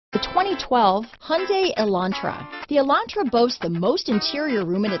The 2012 Hyundai Elantra. The Elantra boasts the most interior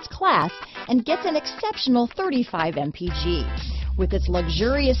room in its class and gets an exceptional 35 mpg. With its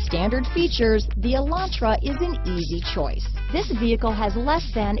luxurious standard features, the Elantra is an easy choice. This vehicle has less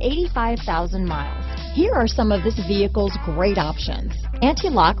than 85,000 miles. Here are some of this vehicle's great options: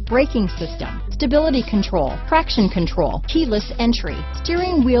 anti-lock braking system, stability control, traction control, keyless entry,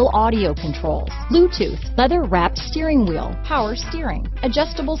 steering wheel audio controls, Bluetooth, leather-wrapped steering wheel, power steering,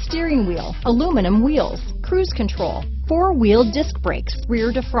 adjustable steering wheel, aluminum wheels, cruise control, four-wheel disc brakes,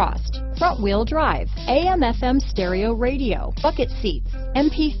 rear defrost, front-wheel drive, AM/FM stereo radio, bucket seats,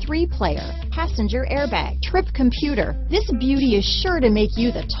 MP3 player, passenger airbag, trip computer. This beauty is sure to make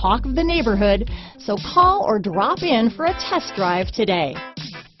you the talk of the neighborhood, so call or drop in for a test drive today.